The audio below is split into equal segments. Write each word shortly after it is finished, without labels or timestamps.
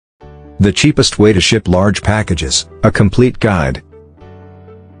The cheapest way to ship large packages, a complete guide.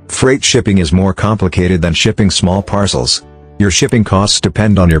 Freight shipping is more complicated than shipping small parcels. Your shipping costs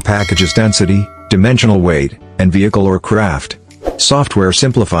depend on your package's density, dimensional weight, and vehicle or craft. Software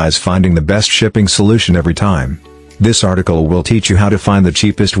simplifies finding the best shipping solution every time. This article will teach you how to find the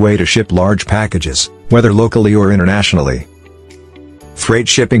cheapest way to ship large packages, whether locally or internationally. Freight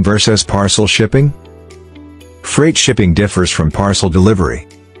shipping versus parcel shipping? Freight shipping differs from parcel delivery.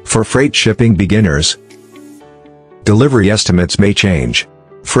 For freight shipping beginners, delivery estimates may change.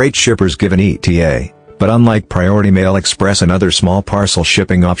 Freight shippers give an ETA, but unlike Priority Mail Express and other small parcel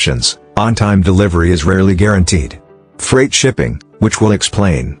shipping options, on-time delivery is rarely guaranteed. Freight shipping, which we'll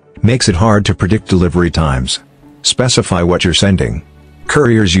explain, makes it hard to predict delivery times. Specify what you're sending.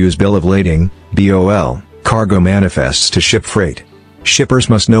 Couriers use bill of lading, BOL, cargo manifests to ship freight. Shippers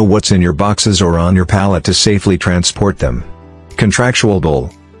must know what's in your boxes or on your pallet to safely transport them. Contractual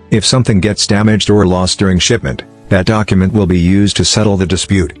bull. If something gets damaged or lost during shipment, that document will be used to settle the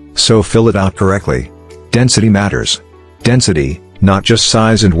dispute, so fill it out correctly. Density matters. Density, not just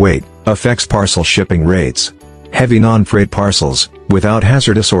size and weight, affects parcel shipping rates. Heavy non-freight parcels, without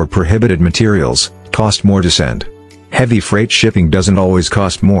hazardous or prohibited materials, cost more to send. Heavy freight shipping doesn't always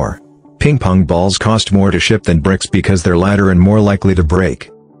cost more. Ping pong balls cost more to ship than bricks because they're lighter and more likely to break.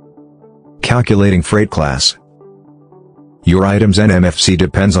 Calculating freight class. Your item's NMFC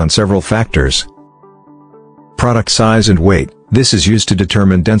depends on several factors. Product size and weight, this is used to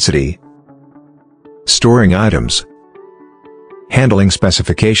determine density. Storing items. Handling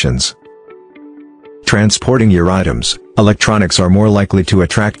specifications. Transporting your items, electronics are more likely to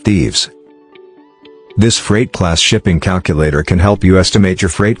attract thieves. This freight class shipping calculator can help you estimate your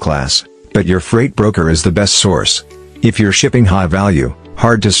freight class, but your freight broker is the best source. If you're shipping high value,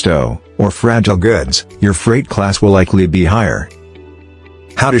 hard to stow, or fragile goods, your freight class will likely be higher.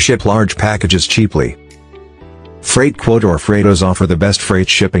 How to ship large packages cheaply. FreightQuote or Freightos offer the best freight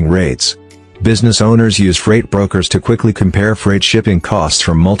shipping rates. Business owners use freight brokers to quickly compare freight shipping costs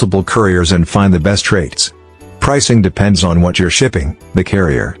from multiple couriers and find the best rates. Pricing depends on what you're shipping, the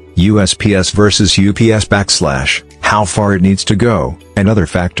carrier, USPS versus UPS / how far it needs to go, and other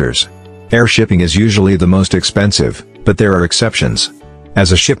factors. Air shipping is usually the most expensive, but there are exceptions.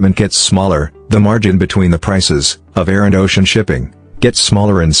 As a shipment gets smaller, the margin between the prices of air and ocean shipping gets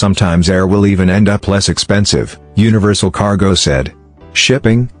smaller, and sometimes air will even end up less expensive, Universal Cargo said.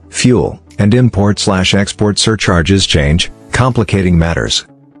 Shipping, fuel, and import/export surcharges change, complicating matters.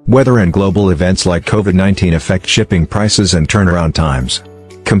 Weather and global events like COVID-19 affect shipping prices and turnaround times.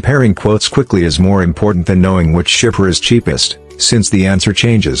 Comparing quotes quickly is more important than knowing which shipper is cheapest, since the answer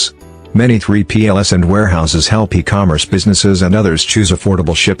changes. Many 3PLs and warehouses help e-commerce businesses and others choose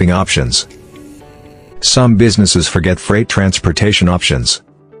affordable shipping options. Some businesses forget freight transportation options.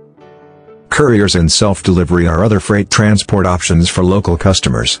 Couriers and self-delivery are other freight transport options for local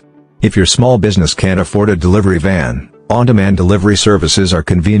customers. If your small business can't afford a delivery van, on-demand delivery services are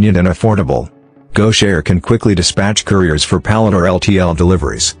convenient and affordable. GoShare can quickly dispatch couriers for pallet or LTL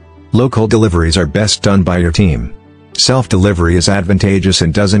deliveries. Local deliveries are best done by your team. Self-delivery is advantageous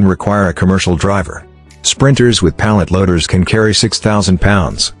and doesn't require a commercial driver. Sprinters with pallet loaders can carry 6,000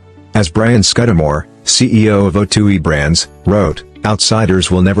 pounds. As Brian Scudamore, CEO of O2E Brands, wrote, "Outsiders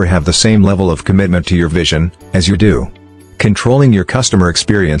will never have the same level of commitment to your vision as you do. Controlling your customer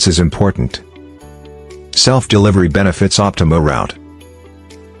experience is important." Self-delivery benefits Optimo Route.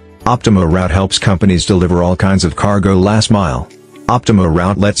 Optimo Route helps companies deliver all kinds of cargo last mile. Optimo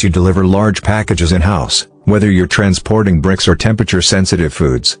Route lets you deliver large packages in-house, whether you're transporting bricks or temperature-sensitive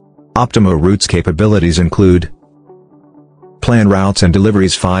foods. Optimo Route's capabilities include: plan routes and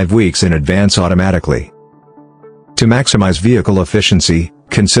deliveries 5 weeks in advance automatically. To maximize vehicle efficiency,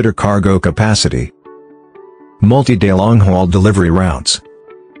 consider cargo capacity. Multi-day long-haul delivery routes.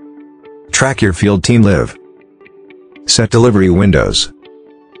 Track your field team live. Set delivery windows.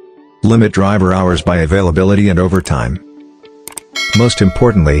 Limit driver hours by availability and overtime. Most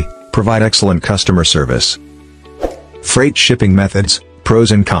importantly, provide excellent customer service. Freight shipping methods,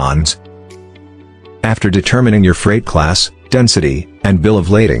 pros and cons. After determining your freight class, density, and bill of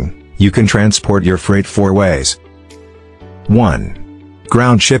lading, you can transport your freight 4 ways. 1.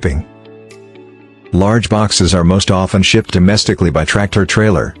 Ground shipping. Large boxes are most often shipped domestically by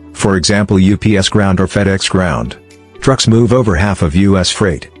tractor-trailer, for example UPS Ground or FedEx Ground. Trucks move over half of U.S.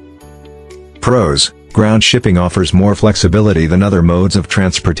 freight. Pros: ground shipping offers more flexibility than other modes of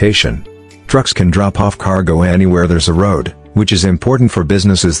transportation. Trucks can drop off cargo anywhere there's a road, which is important for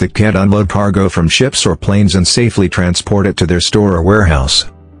businesses that can't unload cargo from ships or planes and safely transport it to their store or warehouse.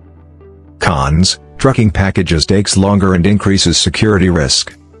 Cons: trucking packages takes longer and increases security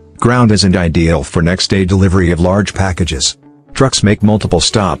risk. Ground isn't ideal for next-day delivery of large packages. Trucks make multiple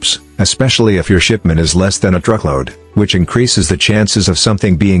stops, especially if your shipment is less than a truckload, which increases the chances of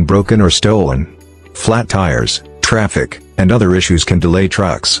something being broken or stolen. Flat tires, traffic, and other issues can delay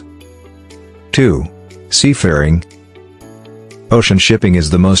trucks. 2. Seafaring. Ocean shipping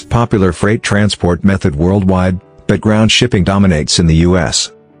is the most popular freight transport method worldwide, but ground shipping dominates in the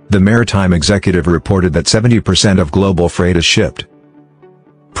U.S. The Maritime Executive reported that 70% of global freight is shipped.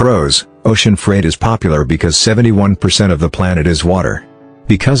 Pros: ocean freight is popular because 71% of the planet is water.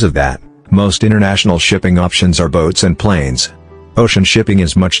 Because of that, most international shipping options are boats and planes. Ocean shipping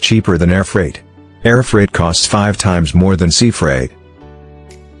is much cheaper than air freight. Air freight costs 5 times more than sea freight.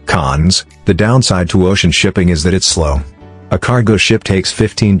 Cons: the downside to ocean shipping is that it's slow. A cargo ship takes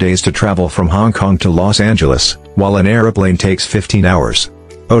 15 days to travel from Hong Kong to Los Angeles, while an airplane takes 15 hours.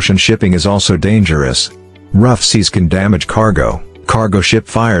 Ocean shipping is also dangerous. Rough seas can damage cargo, cargo ship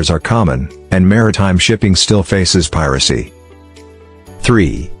fires are common, and maritime shipping still faces piracy.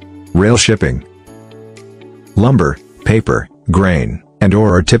 3. Rail shipping. Lumber, paper, grain, and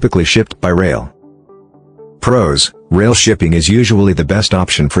ore are typically shipped by rail. Pros: rail shipping is usually the best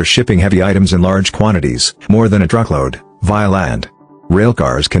option for shipping heavy items in large quantities, more than a truckload, via land.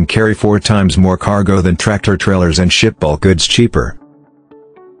 Railcars can carry 4 times more cargo than tractor-trailers and ship bulk goods cheaper.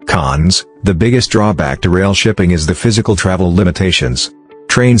 Cons: the biggest drawback to rail shipping is the physical travel limitations.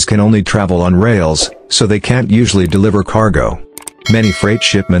 Trains can only travel on rails, so they can't usually deliver cargo. Many freight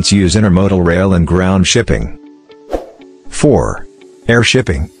shipments use intermodal rail and ground shipping. 4. Air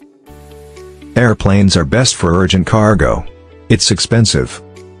shipping. Airplanes are best for urgent cargo. It's expensive.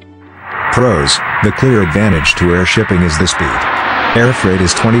 Pros: the clear advantage to air shipping is the speed. Air freight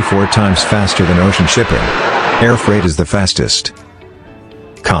is 24 times faster than ocean shipping. Air freight is the fastest.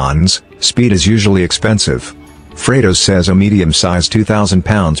 Cons: speed is usually expensive. Freightos says a medium-sized 2,000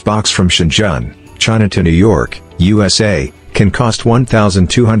 pounds box from Shenzhen, China to New York, USA, can cost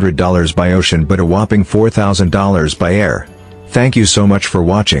 $1,200 by ocean but a whopping $4,000 by air. Thank you so much for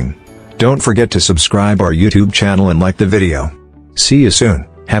watching. Don't forget to subscribe our YouTube channel and like the video. See you soon,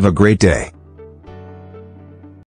 have a great day.